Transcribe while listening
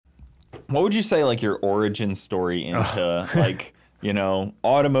What would you say, like, your origin story into, like, you know,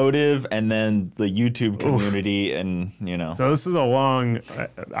 automotive and then the YouTube community and, you know. So this is a long,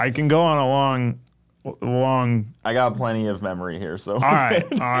 I can go on a long. I got plenty of memory here, so. All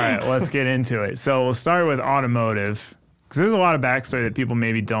right, let's get into it. So we'll start with automotive, because there's a lot of backstory that people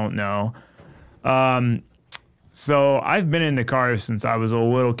maybe don't know. So I've been into cars since I was a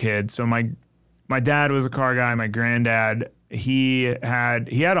little kid. So my dad was a car guy. My granddad, he had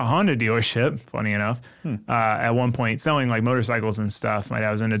a Honda dealership, funny enough, at one point, selling like motorcycles and stuff. My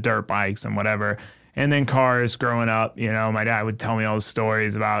dad was into dirt bikes and whatever. And then cars growing up, you know, my dad would tell me all the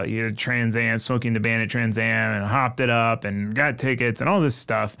stories about he had a Trans Am, smoking the Bandit Trans Am, and hopped it up and got tickets and all this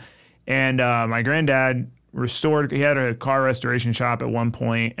stuff. And my granddad he had a car restoration shop at one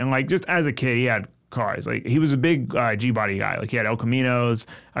point. And like just as a kid, he had cars. Like he was a big G-body guy. Like he had El Caminos.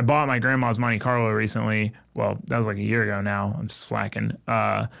 I bought my grandma's Monte Carlo recently. Well, that was like a year ago now. I'm slacking.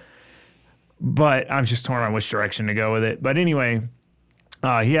 But I'm just torn on which direction to go with it. But anyway,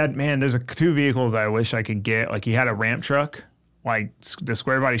 there's two vehicles I wish I could get. Like he had a ramp truck, like the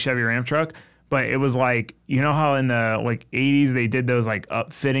square body Chevy ramp truck. But it was like, you know how in the like 80s they did those like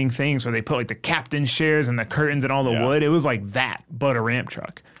upfitting things where they put like the captain's chairs and the curtains and all the wood? It was like that, but a ramp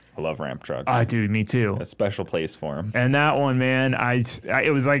truck. I love ramp trucks. Dude, me too. A special place for them. And that one, man,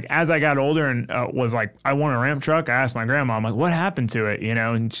 it was like as I got older and was like, I want a ramp truck. I asked my grandma, I'm like, what happened to it? You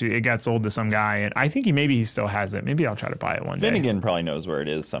know, and it got sold to some guy, and I think he still has it. Maybe I'll try to buy it one day. Finnegan probably knows where it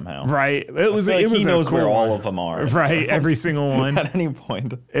is somehow. Right. He knows where all of them are. Right. Every single one. At any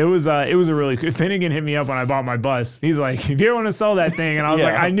point. It was a really cool. Finnegan hit me up when I bought my bus. He's like, if you ever want to sell that thing, and I was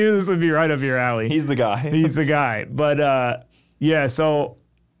like, I knew this would be right up your alley. He's the guy. He's the guy. But so.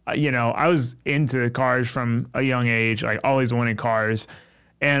 You know, I was into cars from a young age, like always wanted cars.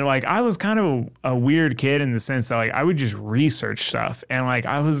 And like, I was kind of a weird kid in the sense that like, I would just research stuff. And like,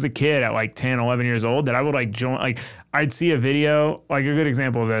 I was the kid at like 10, 11 years old that I would like join, like I'd see a video, like a good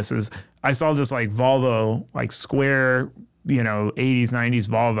example of this is I saw this like Volvo, like square, you know, 80s, 90s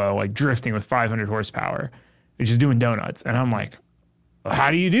Volvo, like drifting with 500 horsepower. It's just doing donuts. And I'm like,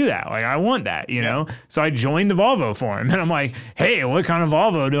 how do you do that? Like, I want that, you know? So I joined the Volvo forum and I'm like, hey, what kind of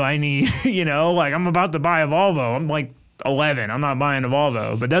Volvo do I need? You know, like I'm about to buy a Volvo. I'm like 11. I'm not buying a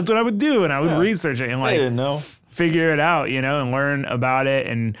Volvo, but that's what I would do. And I would research it and like figure it out, you know, and learn about it.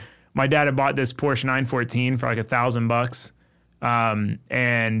 And my dad had bought this Porsche 914 for like $1,000.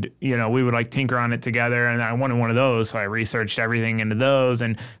 And you know, we would like tinker on it together, and I wanted one of those. So I researched everything into those.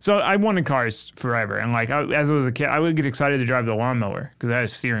 And so I wanted cars forever. And like, as I was a kid, I would get excited to drive the lawnmower because I had a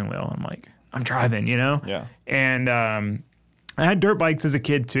steering wheel. I'm like, I'm driving, you know? Yeah. And, I had dirt bikes as a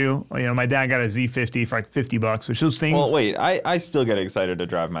kid too. You know, my dad got a Z50 for like $50, which those things. Well, wait, I still get excited to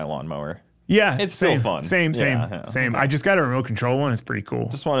drive my lawnmower. Yeah, it's still fun. Same. Okay. I just got a remote control one. It's pretty cool.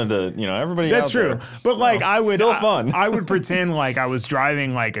 Just wanted to, you know, everybody. That's out true. there, But like, still fun. I would pretend like I was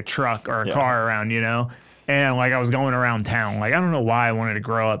driving like a truck or a car around, you know, and like I was going around town. Like I don't know why I wanted to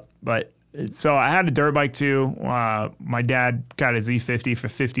grow up, but so I had a dirt bike too. My dad got a Z50 for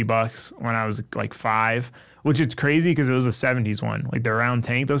 $50 when I was like 5, which is crazy because it was a 70s one, like the round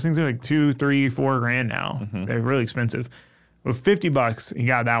tank. Those things are like $2, $3, $4 grand now. Mm-hmm. They're really expensive. With $50, he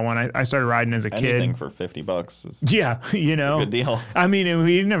got that one. I started riding as a kid. Anything for $50 is you know, a good deal. I mean,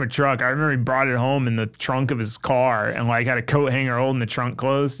 he didn't have a truck. I remember he brought it home in the trunk of his car and like had a coat hanger holding the trunk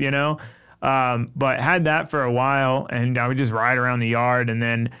closed, you know. But had that for a while, and I would just ride around the yard. And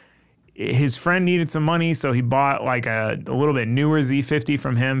then his friend needed some money, so he bought like a little bit newer Z50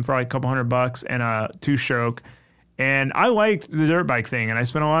 from him for like a couple $100 and a 2-stroke. And I liked the dirt bike thing, and I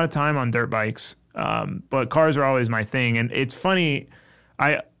spent a lot of time on dirt bikes. But cars are always my thing. And it's funny,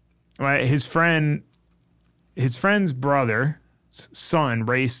 his friend's brother's son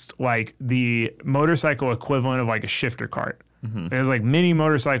raced like the motorcycle equivalent of like a shifter cart. Mm-hmm. It was like mini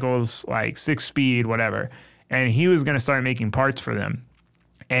motorcycles, like 6-speed, whatever. And he was going to start making parts for them.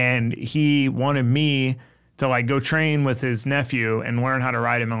 And he wanted me to like go train with his nephew and learn how to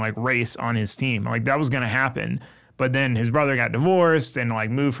ride him and like race on his team. Like that was going to happen. But then his brother got divorced and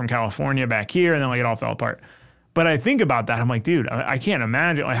like moved from California back here, and then like it all fell apart. But I think about that, I'm like, dude, I can't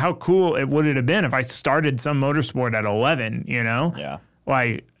imagine like how cool it would have been if I started some motorsport at 11, you know? Yeah.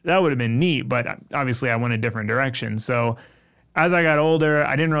 Like that would have been neat, but obviously I went a different direction. So as I got older,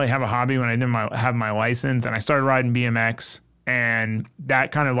 I didn't really have a hobby when I didn't have my license, and I started riding BMX, and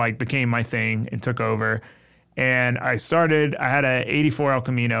that kind of like became my thing and took over. And I had a 84 El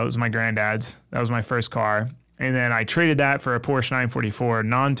Camino. It was my granddad's. That was my first car. And then I traded that for a Porsche 944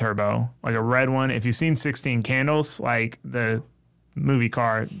 non-turbo, like a red one. If you've seen 16 Candles, like the movie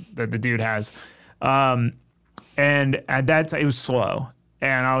car that the dude has. And at that time, it was slow.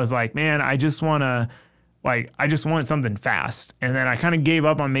 And I was like, man, I just want something fast. And then I kind of gave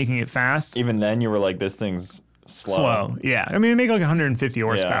up on making it fast. Even then, you were like, this thing's slow. Yeah. I mean, it make like 150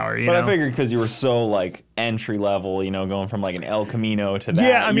 horsepower. Yeah. You but know? I figured because you were so like entry level, you know, going from like an El Camino to that.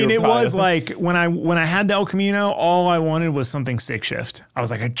 Yeah, I mean, it was like when I had the El Camino, all I wanted was something stick shift. I was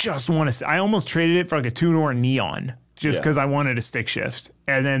like, I just want to. I almost traded it for like a 2-door Neon just because I wanted a stick shift.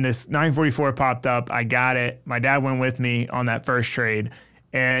 And then this 944 popped up. I got it. My dad went with me on that first trade.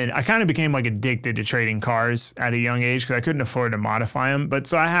 And I kind of became like addicted to trading cars at a young age because I couldn't afford to modify them. But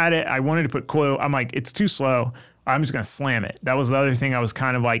so I had it. I wanted to put coil. I'm like, it's too slow. I'm just going to slam it. That was the other thing I was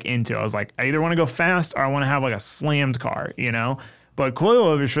kind of like into. I was like, I either want to go fast or I want to have like a slammed car, you know? But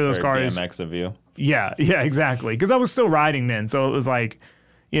coilovers for those cars. BMX of you. Yeah, exactly. Because I was still riding then. So it was like,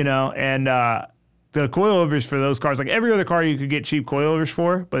 you know, and the coilovers for those cars, like every other car you could get cheap coilovers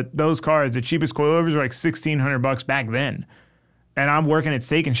for. But those cars, the cheapest coilovers were like $1,600 back then. And I'm working at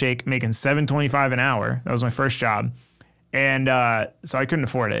Steak and Shake making $7.25 an hour. That was my first job. And so I couldn't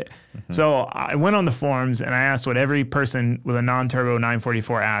afford it. Mm-hmm. So I went on the forums and I asked what every person with a non-turbo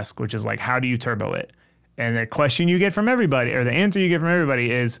 944 asks, which is like, how do you turbo it? And the question you get from everybody, or the answer you get from everybody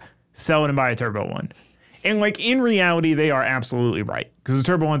is sell it and buy a turbo one. And like in reality, they are absolutely right. Because the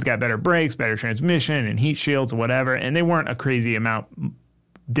turbo one's got better brakes, better transmission and heat shields, whatever. And they weren't a crazy amount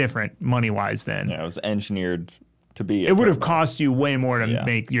different money-wise then. Yeah, it was engineered to be. It would have cost you way more to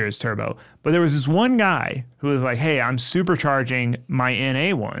make yours turbo. But there was this one guy who was like, hey, I'm supercharging my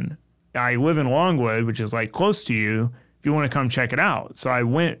NA one. I live in Longwood, which is like close to you, if you want to come check it out. So I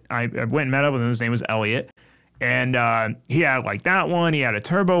went and met up with him. His name was Elliot. And he had like that one. He had a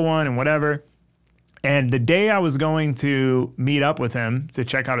turbo one and whatever. And the day I was going to meet up with him to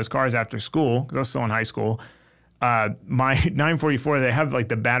check out his cars after school, because I was still in high school, my 944, they have like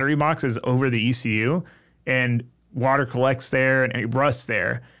the battery boxes over the ECU. And water collects there and it rusts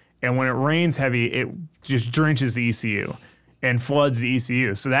there. And when it rains heavy, it just drenches the ECU and floods the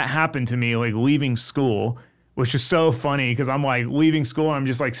ECU. So that happened to me like leaving school, which is so funny because I'm like leaving school. I'm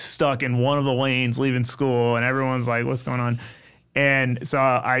just like stuck in one of the lanes leaving school and everyone's like, what's going on? And so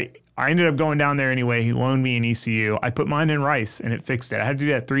I ended up going down there anyway. He loaned me an ECU. I put mine in rice and it fixed it. I had to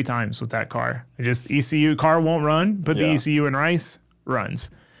do that 3 times with that car. ECU car won't run, put the ECU in rice, runs.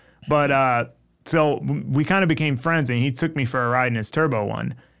 But, so we kind of became friends and he took me for a ride in his turbo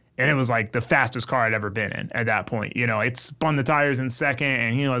one. And it was like the fastest car I'd ever been in at that point. You know, it spun the tires in second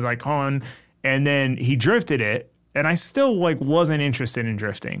and he was like on. And then he drifted it. And I still like wasn't interested in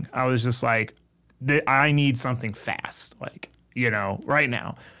drifting. I was just like, I need something fast, like, you know, right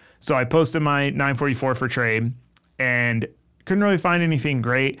now. So I posted my 944 for trade and couldn't really find anything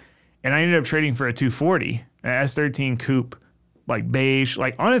great. And I ended up trading for a 240, an S13 coupe. Like beige,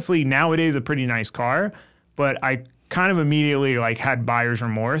 like honestly nowadays a pretty nice car, but I kind of immediately like had buyer's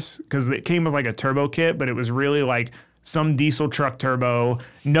remorse because it came with like a turbo kit, but it was really like some diesel truck turbo,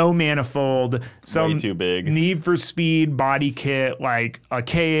 no manifold, some way too big Need for Speed body kit, like a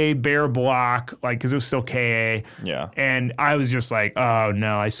KA bare block, like because it was still KA. Yeah. And I was just like, oh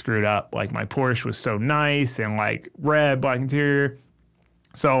no, I screwed up. Like my Porsche was so nice and like red, black interior.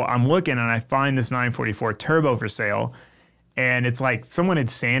 So I'm looking and I find this 944 turbo for sale. And it's like someone had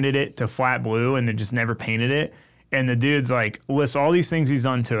sanded it to flat blue and they just never painted it. And the dude's like, lists all these things he's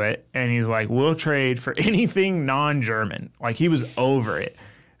done to it. And he's like, we'll trade for anything non-German. Like he was over it.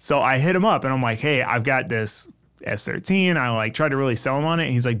 So I hit him up and I'm like, hey, I've got this S13. I like tried to really sell him on it.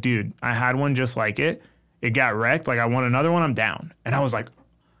 And he's like, dude, I had one just like it. It got wrecked. Like I want another one. I'm down. And I was like,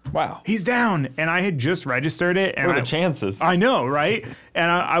 wow, he's down. And I had just registered it. And what are the chances? I know, right?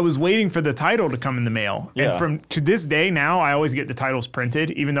 And I was waiting for the title to come in the mail. Yeah. And to this day now, I always get the titles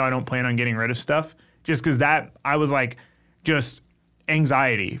printed, even though I don't plan on getting rid of stuff. Just because I was like, just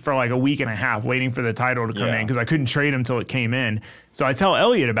anxiety for like a week and a half waiting for the title to come in because I couldn't trade him till it came in. So I tell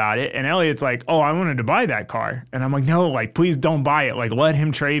Elliot about it. And Elliot's like, oh, I wanted to buy that car. And I'm like, no, like, please don't buy it. Like, let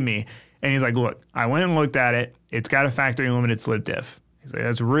him trade me. And he's like, look, I went and looked at it. It's got a factory limited slip diff. He's like,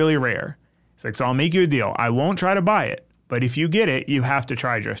 that's really rare. He's like, so I'll make you a deal. I won't try to buy it, but if you get it, you have to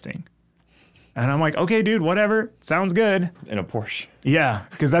try drifting. And I'm like, okay, dude, whatever. Sounds good. In a Porsche. Yeah,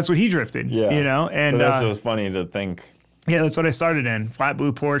 because that's what he drifted. Yeah. You know? And but that's just funny to think. Yeah, that's what I started in. Flat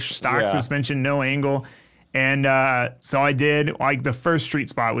blue Porsche, stock suspension, no angle. And so I did, like the first street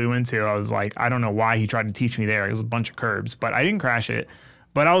spot we went to, I was like, I don't know why he tried to teach me there. It was a bunch of curbs, but I didn't crash it.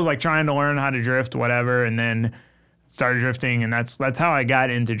 But I was like trying to learn how to drift, whatever, and then started drifting, and that's how I got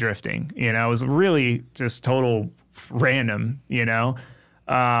into drifting. You know, it was really just total random, you know.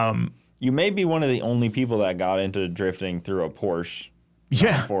 You may be one of the only people that got into drifting through a Porsche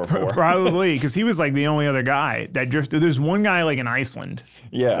Yeah, 4.4. probably, because he was like the only other guy that drifted. There's one guy like in Iceland,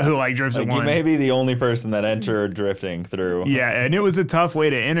 Yeah, who like drifted like one. you may be the only person that entered drifting through. Yeah, and it was a tough way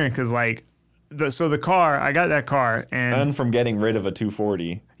to enter because like, the car, I got that car And from getting rid of a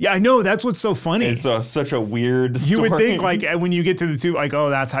 240. Yeah, I know. That's what's so funny. It's such a weird story. You would think like when you get to the two, like, oh,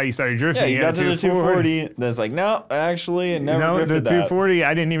 that's how you started drifting. Yeah, you got to the 240. Then it's like, no, actually, it never drifted the 240,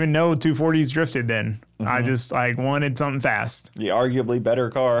 I didn't even know 240s drifted then. I just like wanted something fast. The arguably better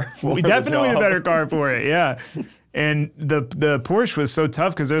car. Definitely the better car for it, yeah. And the Porsche was so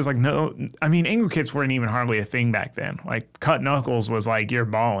tough because there was like angle kits weren't even hardly a thing back then. Like cut knuckles was like you're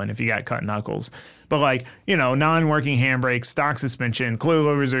balling if you got cut knuckles. But like, non-working handbrakes, stock suspension,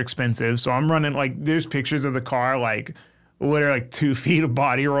 coilovers are expensive. So I'm running like there's pictures of the car like what are like 2 feet of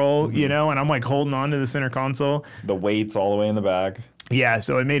body roll, and I'm like holding on to the center console. The weight's all the way in the back. Yeah,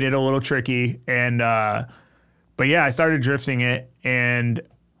 so it made it a little tricky. And but yeah, I started drifting it and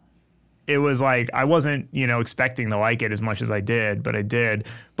it was like I wasn't, expecting to like it as much as I did, but I did.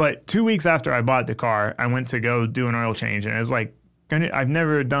 But 2 weeks after I bought the car, I went to go do an oil change, and it was like I've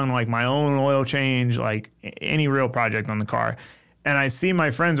never done like my own oil change, like any real project on the car. And I see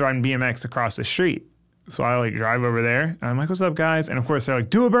my friends riding BMX across the street, so I like drive over there. And I'm like, "What's up, guys?" And of course they're like,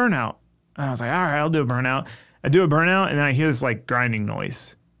 "Do a burnout." And I was like, "All right, I'll do a burnout." I do a burnout, and then I hear this like grinding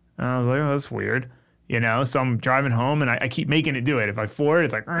noise, and I was like, "Oh, that's weird." So I'm driving home and I keep making it do it. If I floor it,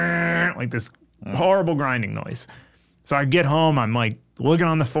 it's like this horrible grinding noise. So I get home, I'm like looking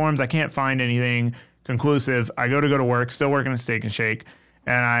on the forums, I can't find anything conclusive. I go to work, still working at Steak and Shake,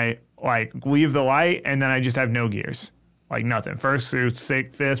 and I like leave the light and then I just have no gears, like nothing. First,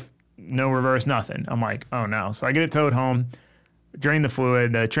 fifth, no reverse, nothing. I'm like, oh no. So I get it towed home, drain the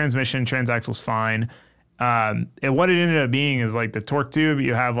fluid, the transmission, transaxle's fine. And what it ended up being is like the torque tube,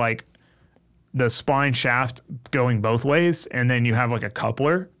 you have like the spline shaft going both ways, and then you have like a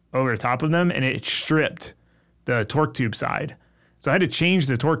coupler over the top of them, and it stripped the torque tube side. So I had to change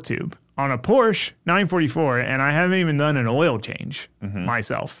the torque tube on a Porsche 944, and I haven't even done an oil change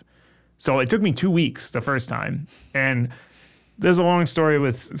myself. So it took me 2 weeks the first time. And there's a long story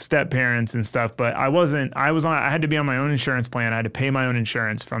with step parents and stuff, but I had to be on my own insurance plan. I had to pay my own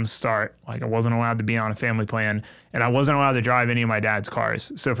insurance from start. Like I wasn't allowed to be on a family plan, and I wasn't allowed to drive any of my dad's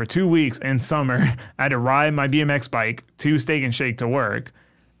cars. So for 2 weeks in summer, I had to ride my BMX bike to Steak and Shake to work,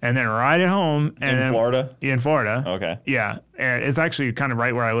 and then ride it home. And Florida? Yeah, in Florida. Okay. Yeah, and it's actually kind of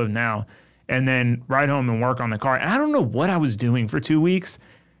right where I live now. And then ride home and work on the car. And I don't know what I was doing for 2 weeks.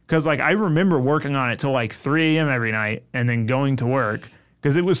 Because like I remember working on it till like 3 a.m. every night and then going to work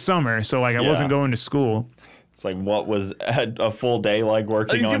because it was summer. So like I wasn't going to school. It's like what was a full day like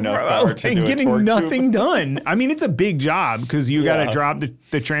working on no car to and do getting nothing done. I mean, it's a big job because you got to drop the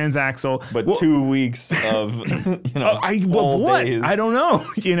transaxle. But 2 weeks of full days. I don't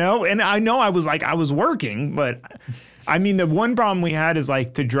know. And I know I was working, but I mean the one problem we had is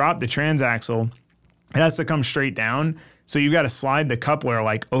like to drop the transaxle, it has to come straight down. So you got to slide the coupler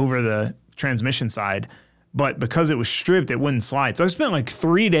like over the transmission side, but because it was stripped, it wouldn't slide. So I spent like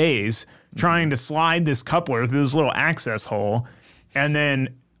 3 days trying to slide this coupler through this little access hole, and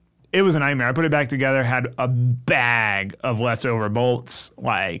then it was a nightmare. I put it back together, had a bag of leftover bolts,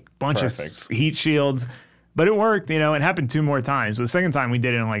 like bunch of heat shields, but it worked. It happened 2 more times. So the second time we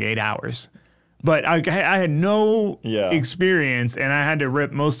did it in like 8 hours. But I had no experience, and I had to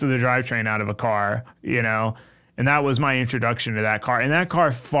rip most of the drivetrain out of a car, And that was my introduction to that car. And that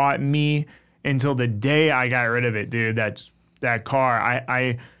car fought me until the day I got rid of it, dude. That car,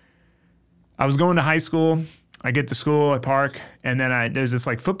 I was going to high school. I get to school, I park, and then there's this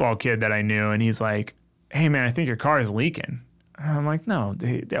like football kid that I knew, and he's like, "Hey man, I think your car is leaking." And I'm like, "No,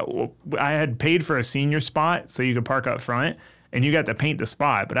 dude, I had paid for a senior spot so you could park up front, and you got to paint the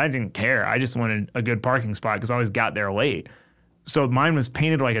spot, but I didn't care. I just wanted a good parking spot because I always got there late. So mine was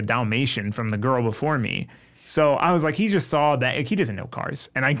painted like a Dalmatian from the girl before me." So I was like, he just saw that. He doesn't know cars.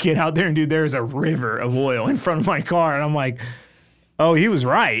 And I get out there and, dude, there's a river of oil in front of my car. And I'm like, oh, he was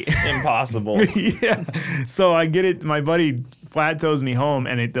right. Impossible. Yeah. So I get it. My buddy flat tows me home,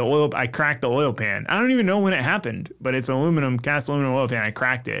 and I cracked the oil pan. I don't even know when it happened, but it's cast aluminum oil pan. I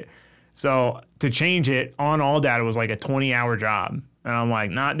cracked it. So to change it on all data was like a 20-hour job. And I'm like,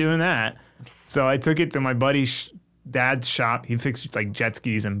 not doing that. So I took it to my buddy's dad's shop. He fixed like jet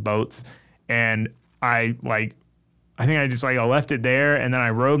skis and boats. And I left it there, and then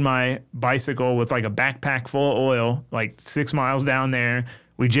I rode my bicycle with like a backpack full of oil, like 6 miles down there.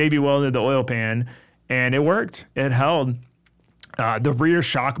 We JB welded the oil pan, and it worked. It held. The rear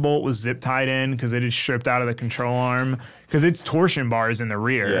shock bolt was zip tied in because it had stripped out of the control arm because it's torsion bars in the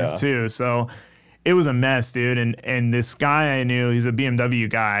rear too. So it was a mess, dude. And this guy I knew, he's a BMW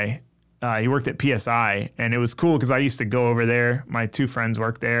guy. He worked at PSI, and it was cool because I used to go over there. My 2 friends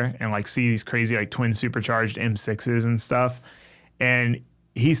worked there and like see these crazy like twin supercharged M6s and stuff. And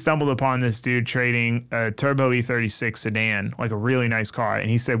he stumbled upon this dude trading a turbo E36 sedan, like a really nice car. And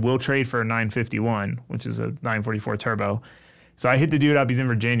he said, we'll trade for a 951, which is a 944 turbo. So I hit the dude up. He's in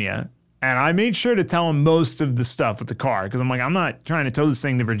Virginia. And I made sure to tell him most of the stuff with the car because I'm like, I'm not trying to tow this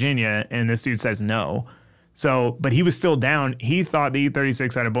thing to Virginia. And this dude says no. So, but he was still down. He thought the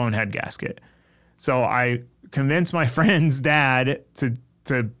E36 had a blown head gasket. So I convinced my friend's dad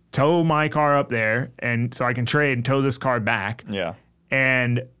to tow my car up there, and so I can trade and tow this car back. Yeah.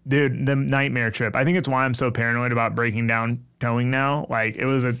 And dude, the nightmare trip. I think it's why I'm so paranoid about breaking down towing now. Like it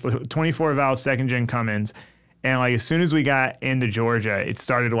was a 24 valve 2nd gen Cummins, and like as soon as we got into Georgia, it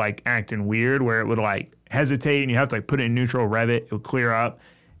started like acting weird where it would like hesitate and you have to like put it in neutral, rev it, it would clear up.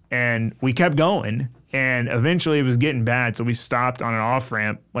 And we kept going. And eventually it was getting bad, so we stopped on an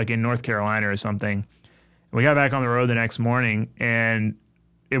off-ramp, like in North Carolina or something. We got back on the road the next morning, and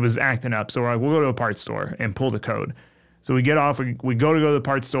it was acting up. So we're like, we'll go to a parts store and pull the code. So we get off, we go to the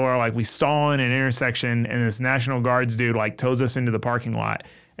parts store, like we stall in an intersection, and this National Guards dude like tows us into the parking lot.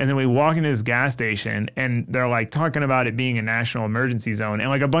 And then we walk into this gas station, and they're like talking about it being a national emergency zone. And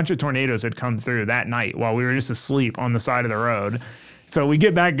like a bunch of tornadoes had come through that night while we were just asleep on the side of the road. So we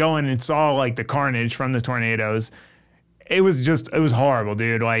get back going and saw like the carnage from the tornadoes. It was horrible,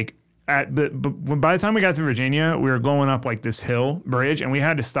 dude. Like but by the time we got to Virginia, we were going up like this hill bridge, and we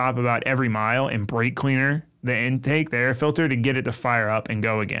had to stop about every mile and brake cleaner the intake, the air filter, to get it to fire up and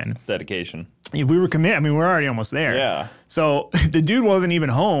go again. It's dedication. We were committed. I mean, we're already almost there. Yeah. So the dude wasn't even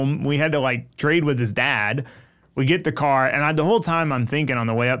home. We had to like trade with his dad. We get the car, and the whole time I'm thinking on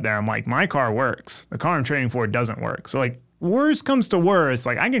the way up there, I'm like, my car works. The car I'm trading for doesn't work. So like, worst comes to worst,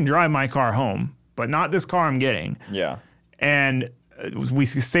 like I can drive my car home, but not this car I'm getting. Yeah. And we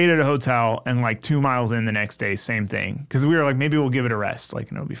stayed at a hotel, and like 2 miles in the next day, same thing. Because we were like, maybe we'll give it a rest, like,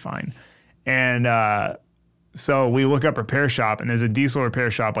 and it'll be fine. And so we look up repair shop, and there's a diesel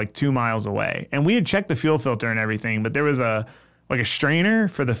repair shop like 2 miles away. And we had checked the fuel filter and everything, but there was a strainer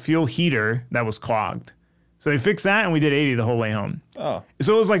for the fuel heater that was clogged. So they fixed that, and we did 80 the whole way home. Oh.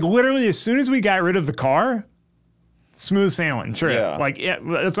 So it was like literally as soon as we got rid of the car, smooth sailing trip. Yeah. Like,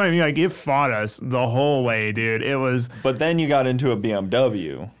 that's what I mean. Like, it fought us the whole way, dude. It was. But then you got into a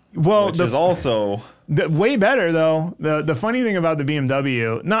BMW. Well, which is also way better though. The funny thing about the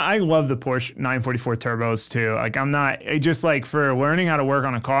BMW, I love the Porsche 944 turbos too. Like it just like for learning how to work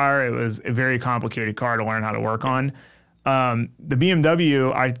on a car, it was a very complicated car to learn how to work on. The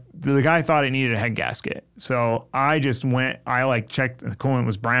BMW, the guy thought it needed a head gasket, so I like checked the coolant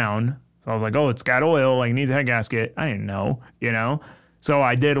was brown. So I was like, oh, it's got oil, like it needs a head gasket. I didn't know, So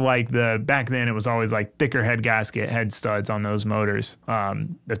I did like back then it was always like thicker head gasket, head studs on those motors,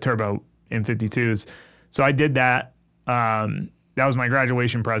 the turbo M52s. So I did that. That was my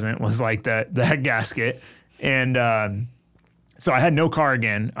graduation present, was like the head gasket. And so I had no car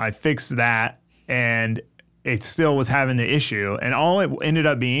again. I fixed that, and it still was having the issue. And all it ended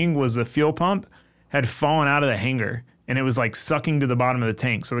up being was the fuel pump had fallen out of the hanger, and it was like sucking to the bottom of the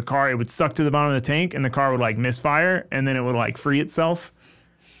tank. So it would suck to the bottom of the tank, and the car would like misfire, and then it would like free itself.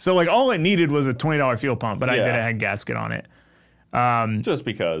 So like all it needed was a $20 fuel pump, but I did a head gasket on it. Just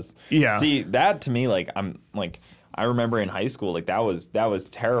because. Yeah. See, that to me, like I remember in high school, like that was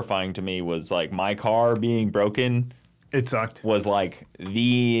terrifying to me, was like my car being broken. It sucked. Was like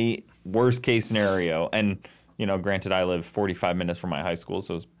the worst case scenario. And, granted I live 45 minutes from my high school,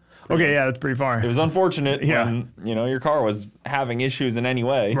 so it was okay, yeah, that's pretty far. It was unfortunate when, your car was having issues in any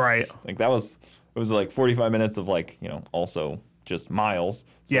way. Right. Like it was like 45 minutes of like, also just miles.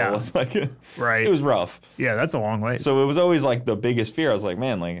 So yeah. It was like, right. It was rough. Yeah, that's a long way. So it was always like the biggest fear. I was like,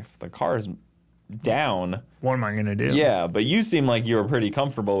 man, like if the car is down, what am I going to do? Yeah, but you seem like you were pretty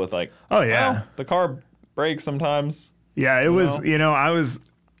comfortable with like, oh yeah, well, the car breaks sometimes. Yeah, it was,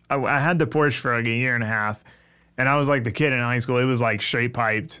 I had the Porsche for like a year and a half. And I was like the kid in high school. It was like straight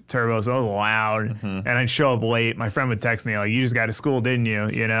piped turbo, so it was loud. Mm-hmm. And I'd show up late. My friend would text me like, "You just got to school, didn't you?"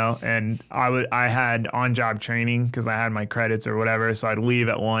 And I had on job training because I had my credits or whatever. So I'd leave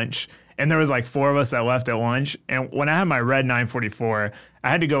at lunch. And there was like 4 of us that left at lunch. And when I had my red 944, I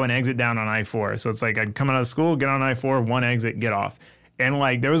had to go and exit down on I-4. So it's like I'd come out of school, get on I-4, one exit, get off. And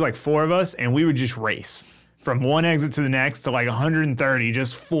like there was like 4 of us, and we would just race from one exit to the next to like 130,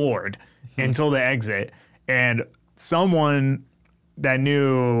 just floored until the exit. And someone that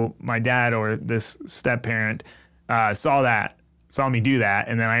knew my dad or this step parent saw me do that.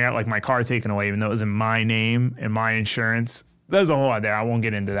 And then I got like my car taken away, even though it was in my name and my insurance. There's a whole lot there. I won't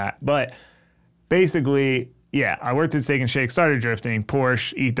get into that. But basically, yeah, I worked at Steak and Shake, started drifting,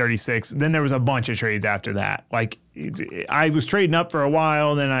 Porsche, E36. Then there was a bunch of trades after that. Like, I was trading up for a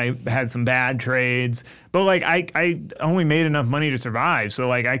while, then I had some bad trades. But, like, I only made enough money to survive. So,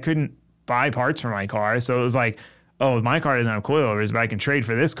 like, I couldn't buy parts for my car. So it was like, oh, my car doesn't have coilovers, but I can trade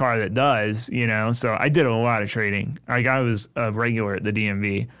for this car that does, you know? So I did a lot of trading. Like, I was a regular at the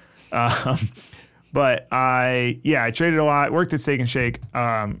DMV. But I traded a lot, worked at Steak and Shake,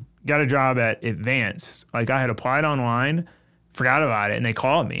 got a job at Advanced. Like, I had applied online, forgot about it, and they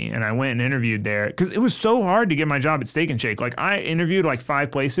called me, and I went and interviewed there. Because it was so hard to get my job at Steak and Shake. Like, I interviewed like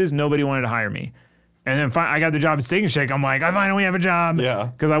 5 places, nobody wanted to hire me. And then I got the job at Steak and Shake. I'm like, I finally have a job. Yeah.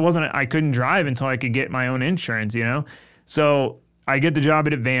 Because I couldn't drive until I could get my own insurance, you know? So I get the job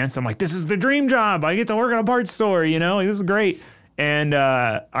at Advanced. I'm like, this is the dream job. I get to work at a parts store, you know? Like, this is great. And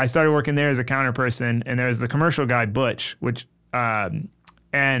I started working there as a counter person. And there's the commercial guy, Butch, which...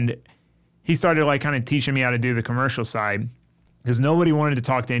 and he started like kind of teaching me how to do the commercial side because nobody wanted to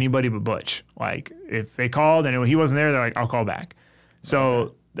talk to anybody but Butch. Like, if they called and he wasn't there, they're like, I'll call back.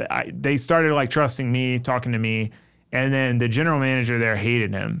 So they started like trusting me, talking to me. And then the general manager there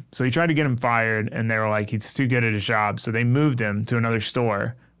hated him. So he tried to get him fired, and they were like, he's too good at his job. So they moved him to another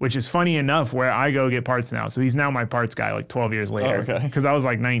store, which is funny enough where I go get parts now. So he's now my parts guy like 12 years later because I was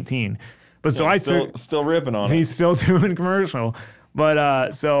like 19. But so still ripping on it. He's still doing commercial.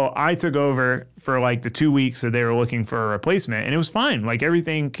 But so I took over for like the 2 weeks that they were looking for a replacement, and it was fine. Like,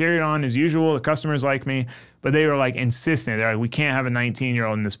 everything carried on as usual. The customers liked me, but they were like insistent. They're like, we can't have a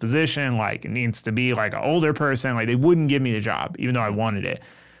 19-year-old in this position. Like, it needs to be like an older person. Like, they wouldn't give me the job, even though I wanted it.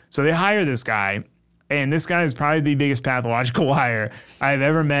 So they hired this guy, and this guy is probably the biggest pathological liar I've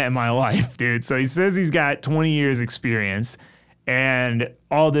ever met in my life, dude. So he says he's got 20 years experience and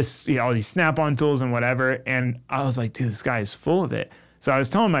all this, you know, all these snap-on tools and whatever. And I was like, dude, this guy is full of it. So I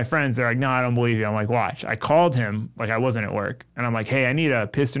was telling my friends, they're like, no, I don't believe you. I'm like, watch. I called him, like I wasn't at work. And I'm like, hey, I need a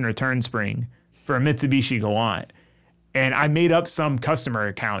piston return spring for a Mitsubishi Galant. And I made up some customer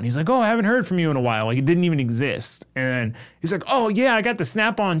account. And he's like, oh, I haven't heard from you in a while. Like, it didn't even exist. And he's like, oh, yeah, I got the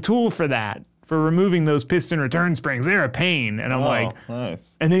snap-on tool for that, for removing those piston return springs. They're a pain. And I'm like,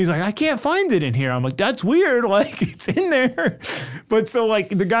 nice. And then he's like, I can't find it in here. I'm like, that's weird. Like, it's in there. But so, like,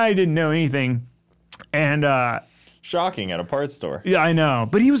 the guy didn't know anything. And shocking at a parts store. yeah, I know.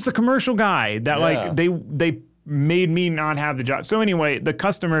 But he was the commercial guy that, like, they made me not have the job. So anyway, the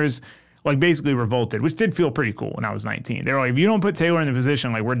customers, like, basically revolted, which did feel pretty cool when I was 19. They were like, if you don't put Taylor in the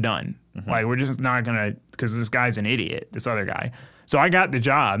position, like, we're done. Like, we're just not going to, because this guy's an idiot, this other guy. So I got the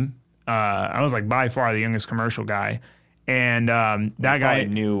job. I was like by far the youngest commercial guy, and that guy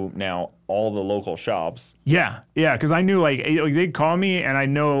knew now all the local shops. Yeah, because I knew like they'd call me, and I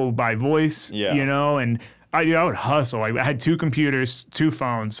know by voice, you know, and I would hustle. Like, I had 2 computers, 2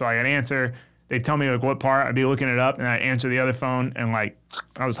 phones, so I'd answer. They'd tell me like what part, I'd be looking it up, and I'd answer the other phone, and like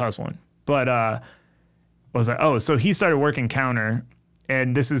I was hustling. But was like, oh, so he started working counter,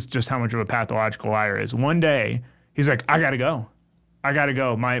 and this is just how much of a pathological liar is. One day he's like, I gotta go.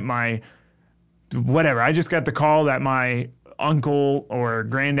 My whatever. I just got the call that my uncle or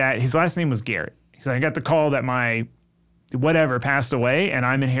granddad, his last name was Garrett. He's like, I got the call that my whatever passed away, and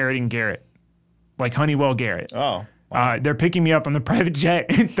I'm inheriting Garrett, like Honeywell Garrett. Oh. Wow. They're picking me up on the private jet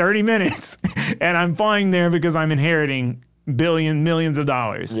in 30 minutes, and I'm flying there because I'm inheriting millions of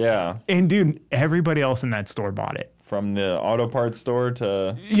dollars. Yeah. And dude, everybody else in that store bought it. From the auto parts store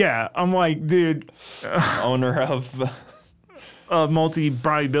to I'm like, dude, owner of a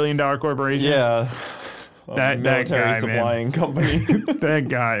probably billion-dollar corporation. Yeah. That guy, supplying company. That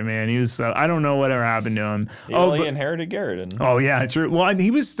guy, man, he was so, I don't know whatever happened to him. He inherited Garrett. Oh, yeah, true. Well,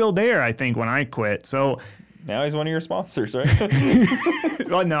 he was still there, I think, when I quit. So now he's one of your sponsors, right?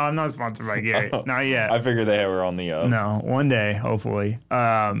 Well, no, I'm not sponsored by Garrett. Not yet. I figured they were on the... No, one day, hopefully.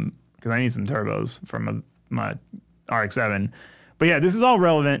 Because I need some turbos from my RX-7. But yeah, this is all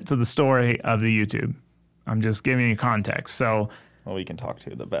relevant to the story of the YouTube. I'm just giving you context. So, well, we can talk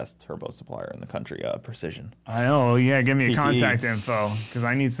to the best turbo supplier in the country, Precision. I know. Yeah, give me a contact info because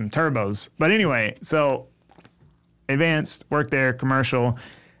I need some turbos. But anyway, so Advanced, worked there, commercial.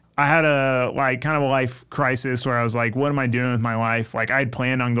 I had a kind of a life crisis where I was like, what am I doing with my life? Like, I had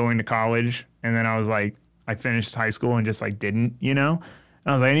planned on going to college, and then I was like, I finished high school and just like didn't, you know? And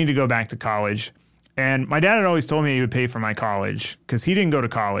I was like, I need to go back to college. And my dad had always told me he would pay for my college because he didn't go to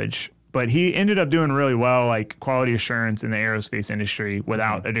college. But he ended up doing really well, like quality assurance in the aerospace industry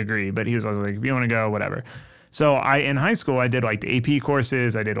without a degree. But he was like, if you want to go, whatever. So in high school, I did like the AP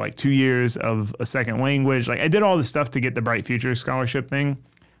courses. I did like 2 years of a second language. Like, I did all this stuff to get the Bright Future Scholarship thing.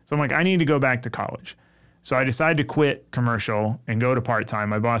 So I'm like, I need to go back to college. So I decided to quit commercial and go to part-time.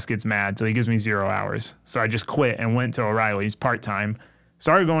 My boss gets mad, so he gives me 0 hours. So I just quit and went to O'Reilly's part-time.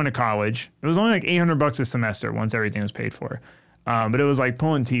 Started going to college. It was only like $800 a semester once everything was paid for. But it was like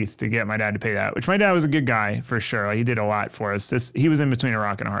pulling teeth to get my dad to pay that, which my dad was a good guy for sure. Like, he did a lot for us. He was in between a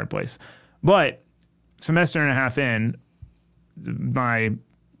rock and a hard place. But semester and a half in, I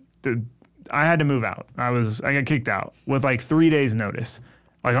had to move out. I got kicked out with like 3 days notice.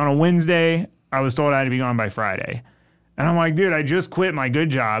 Like on a Wednesday, I was told I had to be gone by Friday. And I'm like, dude, I just quit my good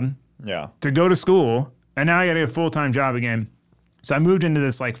job to go to school, and now I got to get a full-time job again. So I moved into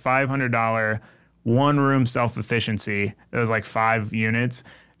this like $500 one-room self-efficiency. It was like 5 units.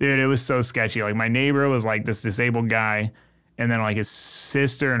 Dude, it was so sketchy. Like, my neighbor was like this disabled guy, and then like his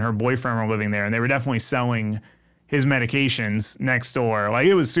sister and her boyfriend were living there, and they were definitely selling his medications next door. Like,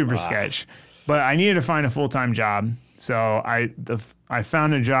 it was super sketch. But I needed to find a full-time job. So I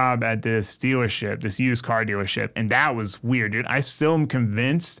found a job at this dealership, this used car dealership, and that was weird, dude. I still am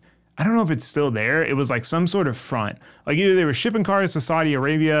convinced, I don't know if it's still there. It was like some sort of front. Like, either they were shipping cars to Saudi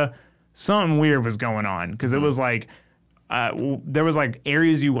Arabia, something weird was going on, because it was like, there was like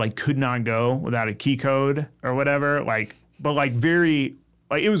areas you like could not go without a key code or whatever. Like, but like very,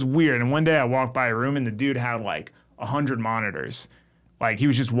 like, it was weird. And one day I walked by a room and the dude had like 100 monitors. Like, he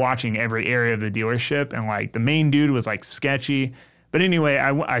was just watching every area of the dealership, and like the main dude was like sketchy. But anyway,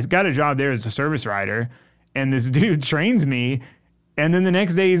 I got a job there as a service rider, and this dude trains me, and then the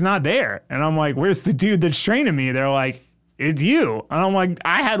next day he's not there. And I'm like, where's the dude that's training me? They're like, it's you. And I'm like,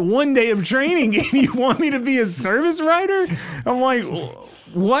 I had 1 day of training and you want me to be a service rider? I'm like,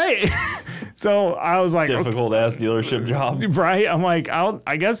 what? So I was like, difficult ass dealership job. Right? I'm like,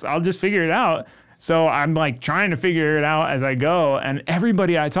 I guess I'll just figure it out. So I'm like trying to figure it out as I go. And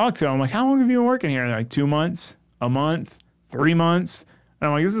everybody I talk to, I'm like, how long have you been working here? And they're like, 2 months, a month, 3 months. And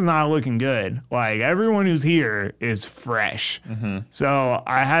I'm like, this is not looking good. Like, everyone who's here is fresh. So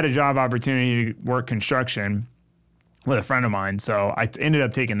I had a job opportunity to work construction with a friend of mine. So I ended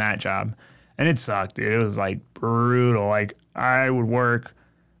up taking that job, and it sucked, dude. It was like brutal. Like, I would work,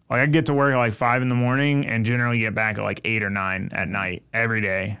 like, I'd get to work at like 5 in the morning and generally get back at like 8 or 9 at night every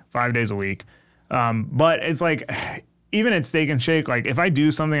day, 5 days a week. But it's like, even at Steak and Shake, like, if I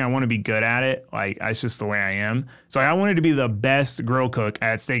do something, I want to be good at it. Like, that's just the way I am. So I wanted to be the best grill cook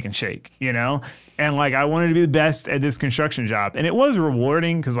at Steak and Shake, you know? And like, I wanted to be the best at this construction job. And it was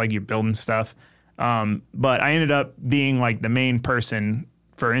rewarding because like, you're building stuff. But I ended up being like the main person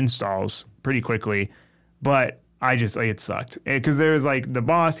for installs pretty quickly. But I just, like, it sucked. Because there was like the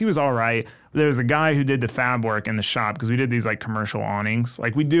boss, he was all right. There was a guy who did the fab work in the shop, because we did these like commercial awnings.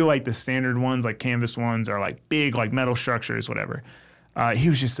 Like, we do like the standard ones, like canvas ones, or like big like metal structures, whatever. He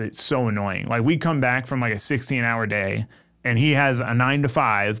was just so annoying. Like, we come back from like a 16-hour day, and he has a 9 to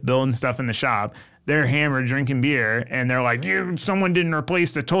 5 building stuff in the shop. They're hammered drinking beer, and they're like, someone didn't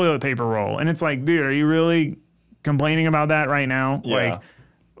replace the toilet paper roll. And it's like, dude, are you really complaining about that right now? Yeah. Like,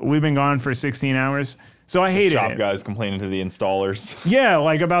 we've been gone for 16 hours. So I hated it. Shop guys complaining to the installers. Yeah,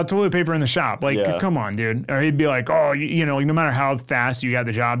 like about toilet paper in the shop. Like, come on, dude. Or he'd be like, oh, you know, like, no matter how fast you got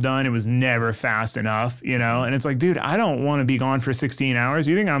the job done, it was never fast enough, you know? And it's like, dude, I don't want to be gone for 16 hours.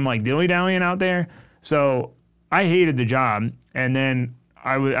 You think I'm like dilly-dallying out there? So I hated the job. And then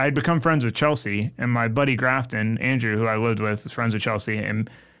I'd become friends with Chelsea, and my buddy Grafton, Andrew, who I lived with, was friends with Chelsea. And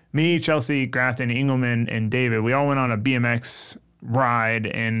me, Chelsea, Grafton, Engelman, and David, we all went on a BMX ride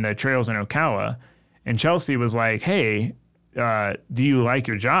in the trails in Ocala. And Chelsea was like, hey, do you like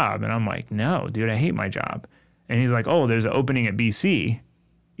your job? And I'm like, no, dude, I hate my job. And he's like, oh, there's an opening at BC.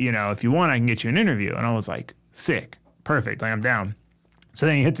 You know, if you want, I can get you an interview. And I was like, sick, perfect, like, I'm down. So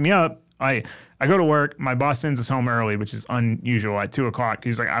then he hits me up. I go to work. My boss sends us home early, which is unusual, at 2 o'clock.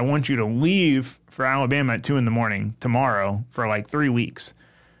 He's like, I want you to leave for Alabama at 2 in the morning tomorrow for like 3 weeks.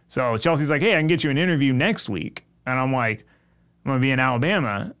 So Chelsea's like, hey, I can get you an interview next week. And I'm like, I'm going to be in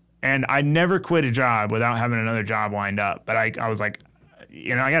Alabama. And I never quit a job without having another job lined up. But I was like,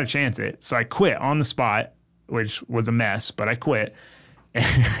 you know, I got to chance it. So I quit on the spot, which was a mess, but I quit.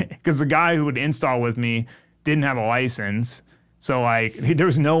 Because the guy who would install with me didn't have a license. So, like, there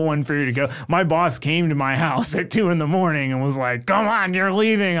was no one for you to go. My boss came to my house at 2 in the morning and was like, come on, you're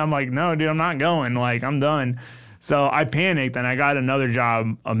leaving. I'm like, no, dude, I'm not going. Like, I'm done. So I panicked, and I got another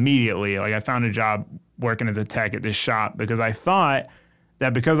job immediately. Like, I found a job working as a tech at this shop, because I thought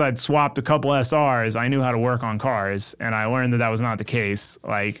that because I'd swapped a couple SRs, I knew how to work on cars. And I learned that that was not the case.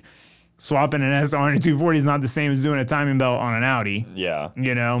 Like, swapping an SR and a 240 is not the same as doing a timing belt on an Audi. Yeah.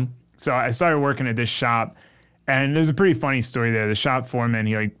 You know? So I started working at this shop. And there's a pretty funny story there. The shop foreman,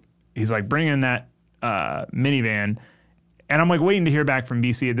 he's like, bring in that minivan. And I'm like waiting to hear back from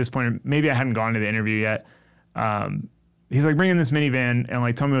BC at this point. Maybe I hadn't gone to the interview yet. He's like, bring in this minivan and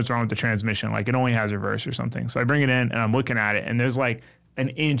like tell me what's wrong with the transmission. Like it only has reverse or something. So I bring it in and I'm looking at it and there's like an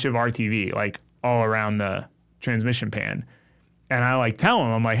inch of RTV like all around the transmission pan. And I like tell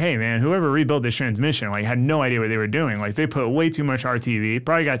him, I'm like, hey man, whoever rebuilt this transmission like had no idea what they were doing. Like they put way too much RTV,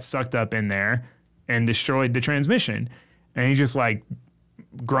 probably got sucked up in there and destroyed the transmission. And he just like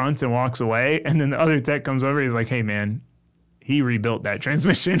grunts and walks away. And then the other tech comes over. He's like, hey man, he rebuilt that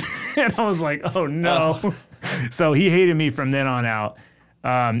transmission. And I was like, oh no. Oh. So he hated me from then on out.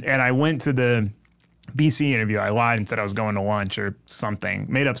 And I went to the BC interview. I lied and said I was going to lunch or something,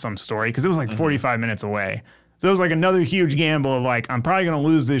 made up some story because it was like 45 minutes away. So it was like another huge gamble of like, I'm probably going to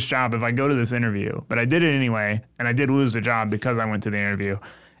lose this job if I go to this interview. But I did it anyway. And I did lose the job because I went to the interview.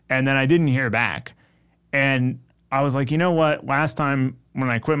 And then I didn't hear back. And I was like, you know what? Last time when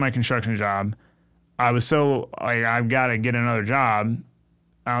I quit my construction job, I was so like, I've got to get another job.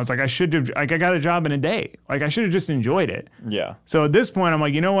 I was like, I should have, like, I got a job in a day. Like, I should have just enjoyed it. Yeah. So at this point, I'm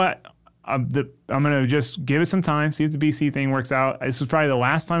like, you know what? I'm going to just give it some time, see if the BC thing works out. This was probably the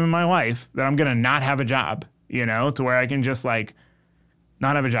last time in my life that I'm going to not have a job, you know, to where I can just like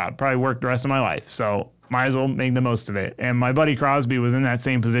not have a job, probably work the rest of my life. So might as well make the most of it. And my buddy Crosby was in that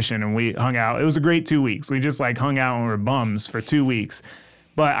same position and we hung out. It was a great 2 weeks. We just like hung out and were bums for 2 weeks.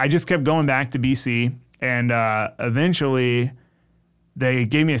 But I just kept going back to BC and eventually they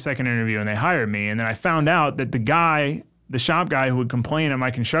gave me a second interview and they hired me. And then I found out that the shop guy who would complain at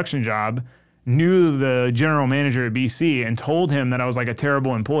my construction job knew the general manager at BC and told him that I was like a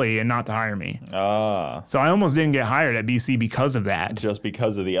terrible employee and not to hire me. So I almost didn't get hired at BC because of that. Just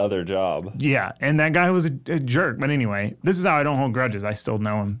because of the other job. Yeah. And that guy was a jerk. But anyway, this is how I don't hold grudges. I still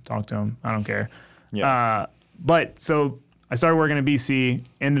know him, talk to him. I don't care. Yeah. But so I started working at BC,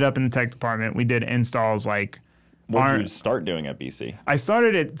 ended up in the tech department. We did installs like... What did you start doing at BC? I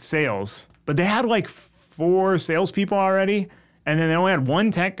started at sales, but they had like 4 salespeople already. And then they only had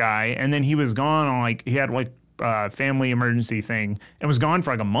 1 tech guy. And then he was gone on like, he had like a family emergency thing and was gone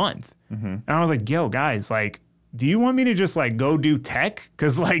for like a month. And I was like, yo, guys, like, do you want me to just like go do tech?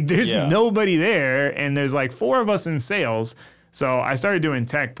 Because like there's nobody there and there's like 4 of us in sales. So I started doing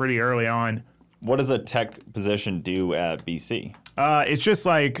tech pretty early on. What does a tech position do at BC? It's just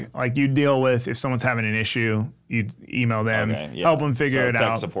like you deal with if someone's having an issue, you email them, help them figure it out.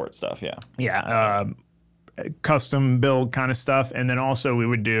 Tech support stuff, yeah. Yeah, custom build kind of stuff. And then also we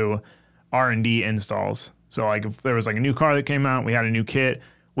would do R&D installs. So like if there was like a new car that came out, we had a new kit,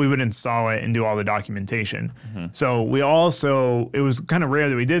 we would install it and do all the documentation. So we also, it was kind of rare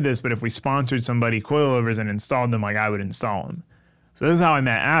that we did this, but if we sponsored somebody coilovers and installed them, like I would install them. So this is how I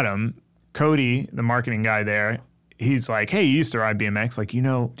met Adam. Cody, the marketing guy there, he's like, hey, you used to ride BMX. Like, do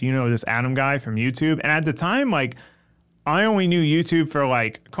you know this Adam guy from YouTube? And at the time, like, I only knew YouTube for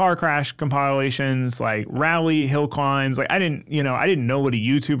like car crash compilations, like rally hill climbs. Like I didn't know what a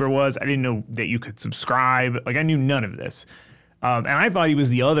YouTuber was. I didn't know that you could subscribe. Like I knew none of this. And I thought he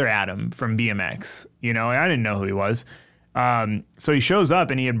was the other Adam from BMX. I didn't know who he was. So he shows up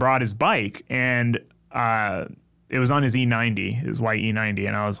and he had brought his bike and it was on his E90, his white E90.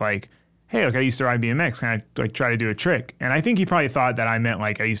 And I was like, hey, look, I used to ride BMX. Can I like try to do a trick? And I think he probably thought that I meant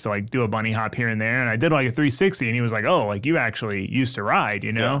like I used to like do a bunny hop here and there. And I did like a 360 and he was like, oh, like you actually used to ride,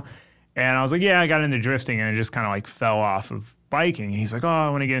 Yeah. And I was like, yeah, I got into drifting and it just kind of like fell off of biking. And he's like, oh, I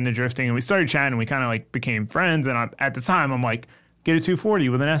want to get into drifting. And we started chatting and we kind of like became friends. And at the time I'm like, get a 240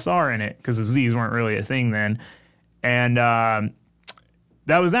 with an SR in it because the Z's weren't really a thing then. And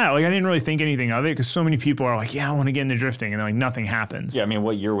that was that. Like, I didn't really think anything of it because so many people are like, yeah, I want to get into drifting. And then, like, nothing happens. Yeah, I mean,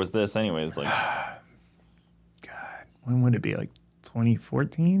 what year was this anyways? Like, God, when would it be? Like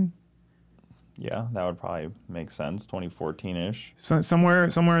 2014? Yeah, that would probably make sense. 2014-ish. So, somewhere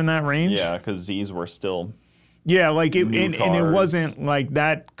in that range? Yeah, because Z's were still like, and it wasn't like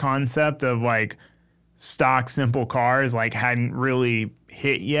that concept of, like, stock simple cars, like, hadn't really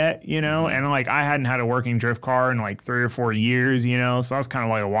hit yet, and like I hadn't had a working drift car in like 3 or 4 years, so I was kind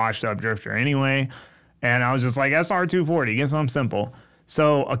of like a washed up drifter anyway, and I was just like SR240, get something simple.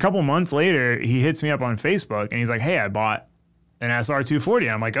 So a couple months later he hits me up on Facebook and he's like, hey, I bought an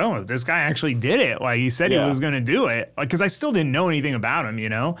SR240. I'm like, oh, this guy actually did it. Like he said he was gonna do it, like because I still didn't know anything about him,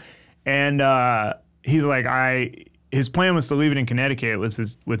 and he's like, his plan was to leave it in Connecticut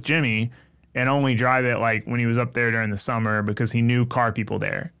with Jimmy and only drive it like when he was up there during the summer because he knew car people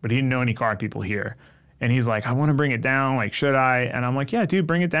there, but he didn't know any car people here. And he's like, I want to bring it down. Like, should I? And I'm like, yeah, dude,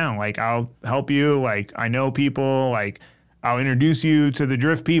 bring it down. Like, I'll help you. Like, I know people. Like, I'll introduce you to the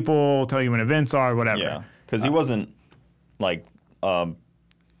drift people, tell you when events are, whatever. Yeah, because he wasn't like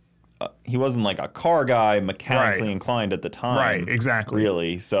like a car guy, mechanically inclined at the time. Right, exactly.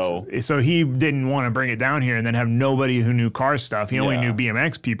 Really, so he didn't want to bring it down here and then have nobody who knew car stuff. He only knew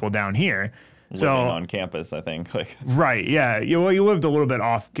BMX people down here. Living on campus, I think. Like, right, yeah. You lived a little bit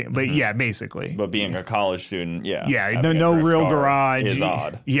off, but yeah, basically. But being a college student, yeah, no real garage is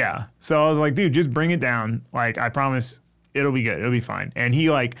odd. Yeah, so I was like, dude, just bring it down. Like, I promise, it'll be good. It'll be fine. And he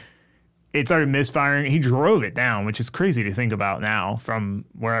it started misfiring. He drove it down, which is crazy to think about now from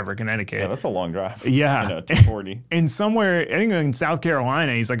wherever, Connecticut. Yeah, that's a long drive. Yeah. 240. And somewhere, I think in South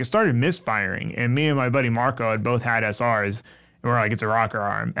Carolina, he's like, it started misfiring. And me and my buddy Marco had both had SRs. And we're like, it's a rocker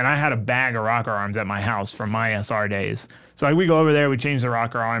arm. And I had a bag of rocker arms at my house from my SR days. So like we go over there, we change the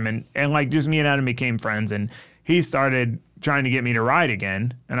rocker arm, and like just me and Adam became friends. And he started trying to get me to ride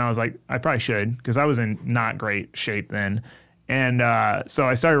again. And I was like, I probably should, because I was in not great shape then. And so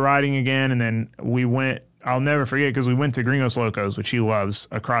I started riding again, and then we went, I'll never forget, because we went to Gringos Locos, which he loves,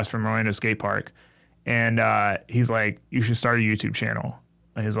 across from Orlando Skate Park. And he's like, you should start a YouTube channel.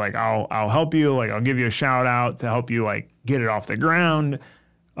 And he's like, I'll help you. Like, I'll give you a shout out to help you, like, get it off the ground.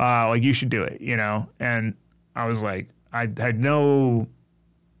 Like, you should do it, you know? And I was like, I had no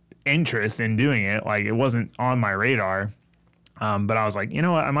interest in doing it. Like, it wasn't on my radar. But I was like, you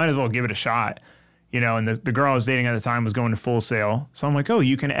know what? I might as well give it a shot. You know, and the girl I was dating at the time was going to Full Sail. So I'm like, oh,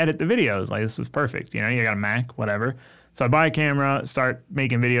 you can edit the videos. Like, this is perfect. You know, you got a Mac, whatever. So I buy a camera, start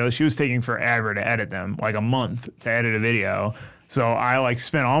making videos. She was taking forever to edit them, like a month to edit a video. So I like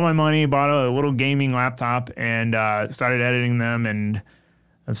spent all my money, bought a little gaming laptop, and started editing them. And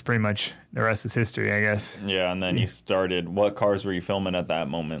that's pretty much the rest is history, I guess. Yeah, and then you started, what cars were you filming at that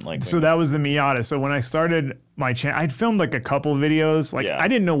moment? Like, so that was the Miata. So when I started my channel, I'd filmed like a couple videos. Like, I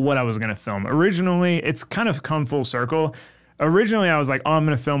didn't know what I was going to film. Originally, it's kind of come full circle. Originally, I was like, oh, I'm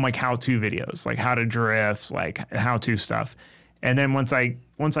going to film like how-to videos, like how to drift, like how-to stuff. And then once I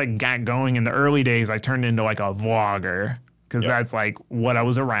got going in the early days, I turned into like a vlogger, because that's like what I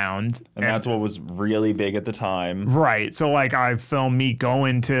was around. And that's what was really big at the time. Right. So like I filmed me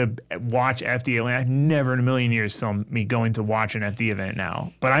going to watch FD Atlanta. I've never in a million years filmed me going to watch an FD event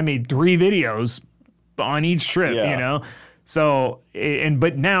now. But I made 3 videos on each trip, you know? So,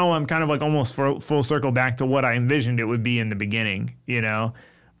 but now I'm kind of like almost full circle back to what I envisioned it would be in the beginning, you know?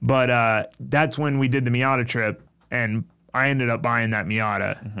 But that's when we did the Miata trip, and I ended up buying that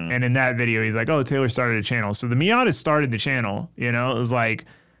Miata. And in that video, he's like, oh, Taylor started a channel. So the Miata started the channel, you know? It was like,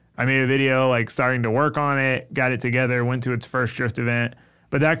 I made a video, like starting to work on it, got it together, went to its first drift event.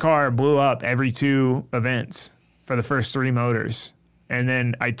 But that car blew up every 2 events for the first 3 motors. And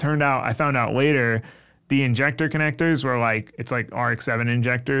then I found out later, the injector connectors were like, it's like RX-7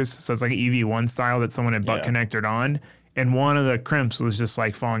 injectors. So it's like an EV1 style that someone had butt connected on. And one of the crimps was just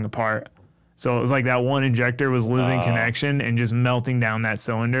like falling apart. So it was like that one injector was losing connection and just melting down that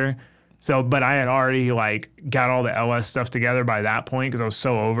cylinder. So, but I had already like got all the LS stuff together by that point because I was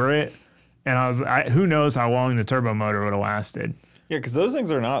so over it. And who knows how long the turbo motor would have lasted. Yeah, because those things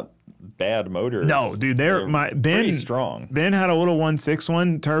are not bad motors. No, dude, they're pretty strong. Ben had a little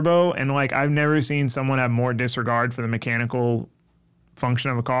 1.6 turbo, and like I've never seen someone have more disregard for the mechanical function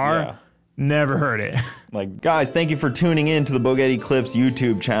of a car. Yeah. Never heard it. Like, guys, thank you for tuning in to the Bogetti Clips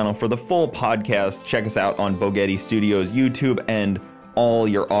YouTube channel. For the full podcast, check us out on Bogetti Studios YouTube and all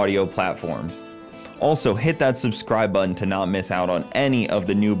your audio platforms. Also, hit that subscribe button to not miss out on any of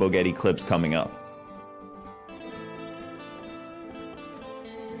the new Bogetti Clips coming up.